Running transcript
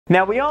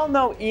Now, we all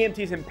know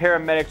EMTs and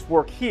paramedics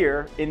work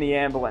here in the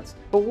ambulance,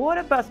 but what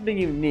about something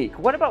unique?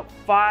 What about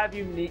 5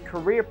 unique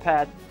career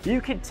paths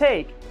you could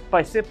take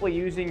by simply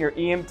using your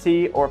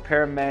EMT or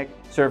paramedic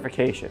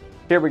certification?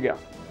 Here we go.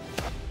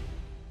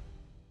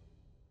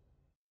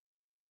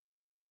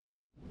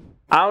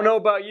 I don't know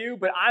about you,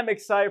 but I'm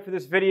excited for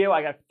this video.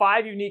 I got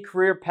 5 unique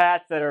career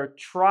paths that are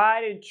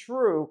tried and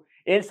true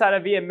inside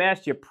of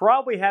EMS you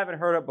probably haven't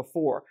heard of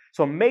before.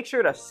 So make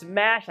sure to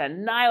smash,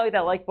 annihilate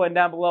that like button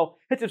down below,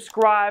 hit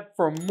subscribe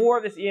for more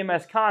of this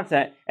EMS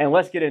content, and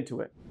let's get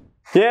into it.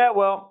 Yeah,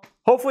 well,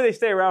 hopefully they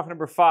stay around for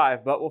number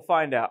 5, but we'll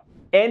find out.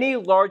 Any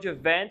large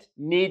event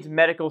needs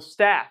medical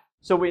staff,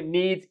 so it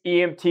needs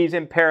EMTs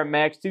and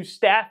paramedics to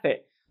staff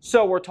it.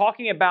 So we're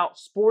talking about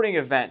sporting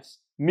events,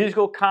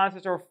 musical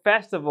concerts, or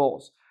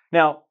festivals.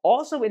 Now,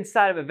 also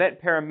inside of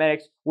event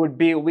paramedics would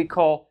be what we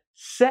call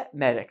set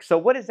medics. So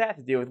what does that have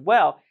to do with?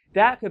 Well,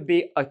 that could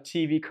be a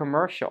TV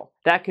commercial.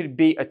 That could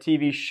be a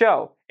TV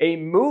show, a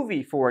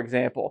movie, for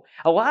example.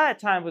 A lot of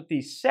times with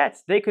these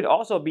sets, they could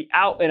also be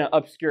out in an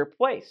obscure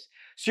place.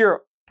 So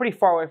you're pretty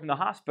far away from the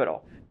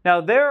hospital. Now,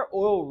 there are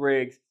oil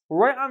rigs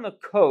right on the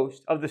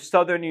coast of the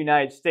southern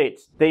United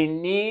States. They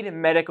need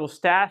medical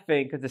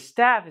staffing because the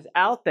staff is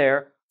out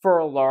there for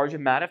a large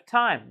amount of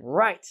time.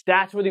 Right.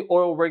 That's where the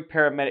oil rig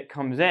paramedic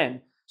comes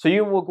in. So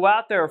you will go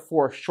out there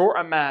for a short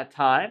amount of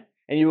time,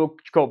 and you will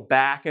go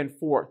back and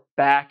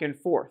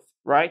forth,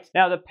 right?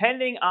 Now,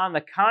 depending on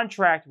the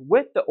contract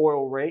with the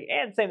oil rig,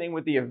 and same thing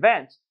with the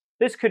events,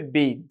 this could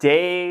be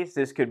days,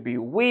 this could be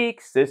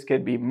weeks, this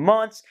could be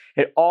months.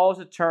 It all is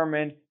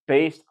determined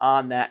based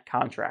on that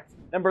contract.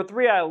 Number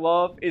 3 I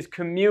love is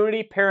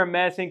community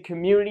paramedicine,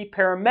 community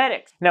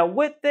paramedics. Now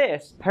with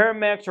this,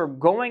 paramedics are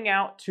going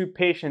out to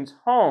patients'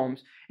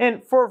 homes,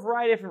 and for a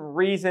variety of different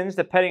reasons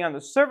depending on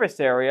the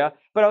service area,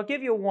 but I'll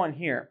give you one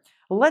here.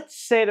 Let's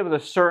say there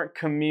was a certain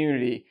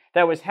community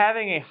that was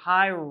having a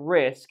high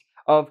risk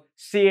of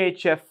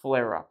CHF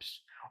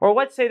flare-ups. Or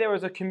let's say there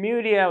was a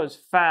community that was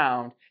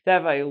found to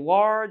have a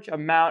large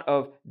amount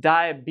of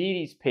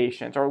diabetes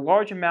patients or a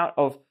large amount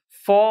of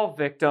fall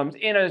victims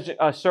in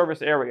a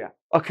service area.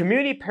 A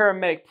community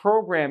paramedic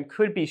program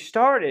could be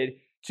started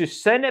to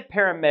send a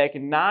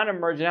paramedic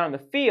non-emergent out in the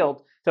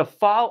field to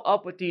follow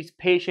up with these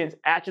patients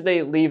after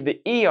they leave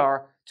the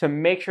ER to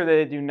make sure that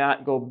they do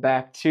not go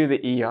back to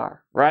the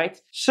ER,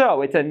 right?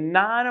 So it's a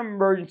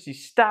non-emergency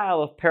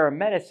style of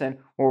paramedicine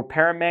where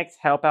paramedics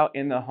help out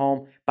in the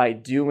home by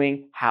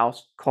doing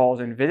house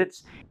calls and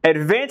visits.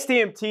 Advanced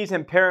EMTs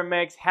and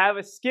paramedics have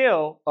a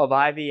skill of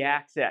IV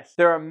access.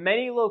 There are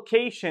many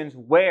locations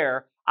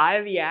where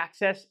IV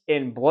access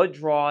and blood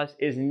draws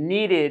is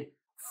needed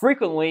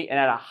frequently and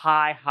at a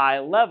high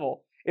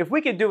level. If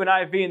we could do an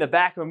IV in the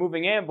back of a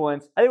moving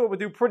ambulance, I think we would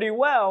do pretty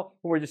well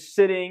when we're just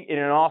sitting in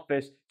an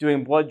office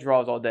doing blood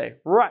draws all day.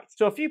 Right.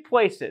 So a few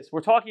places.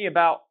 We're talking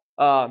about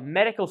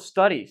medical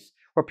studies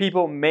where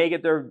people may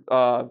get their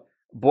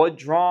blood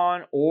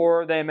drawn,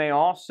 or they may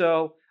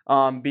also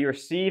be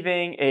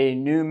receiving a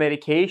new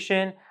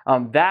medication.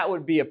 That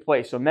would be a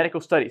place. So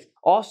medical studies.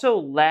 Also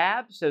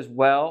labs as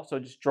well. So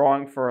just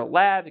drawing for a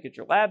lab to get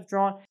your labs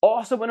drawn.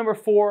 Also, number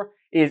 4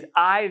 is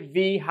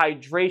IV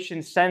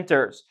hydration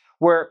centers,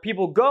 where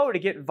people go to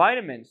get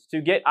vitamins,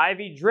 to get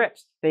IV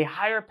drips. They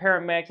hire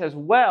paramedics as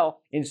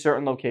well in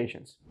certain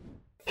locations.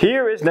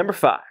 Here is number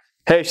 5.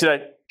 Hey, should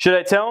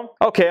I tell them?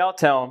 Okay, I'll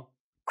tell them.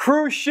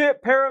 Cruise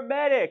ship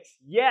paramedics.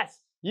 Yes,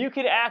 you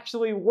could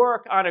actually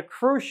work on a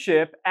cruise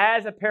ship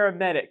as a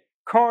paramedic.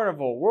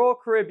 Carnival, Royal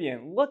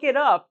Caribbean, look it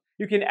up.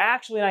 You can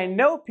actually, and I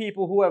know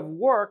people who have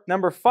worked,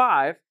 number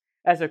 5,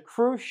 as a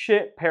cruise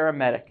ship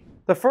paramedic.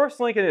 The first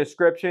link in the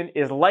description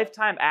is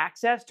lifetime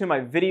access to my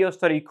video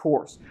study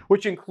course,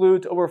 which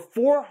includes over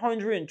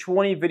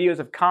 420 videos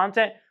of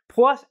content,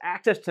 plus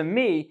access to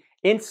me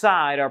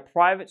inside our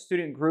private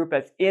student group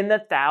that's in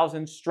the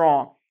thousands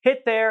strong.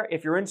 Hit there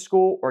if you're in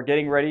school or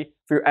getting ready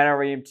for your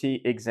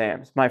NREMT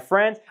exams. My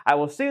friends, I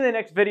will see you in the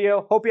next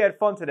video. Hope you had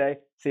fun today.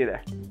 See you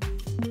there.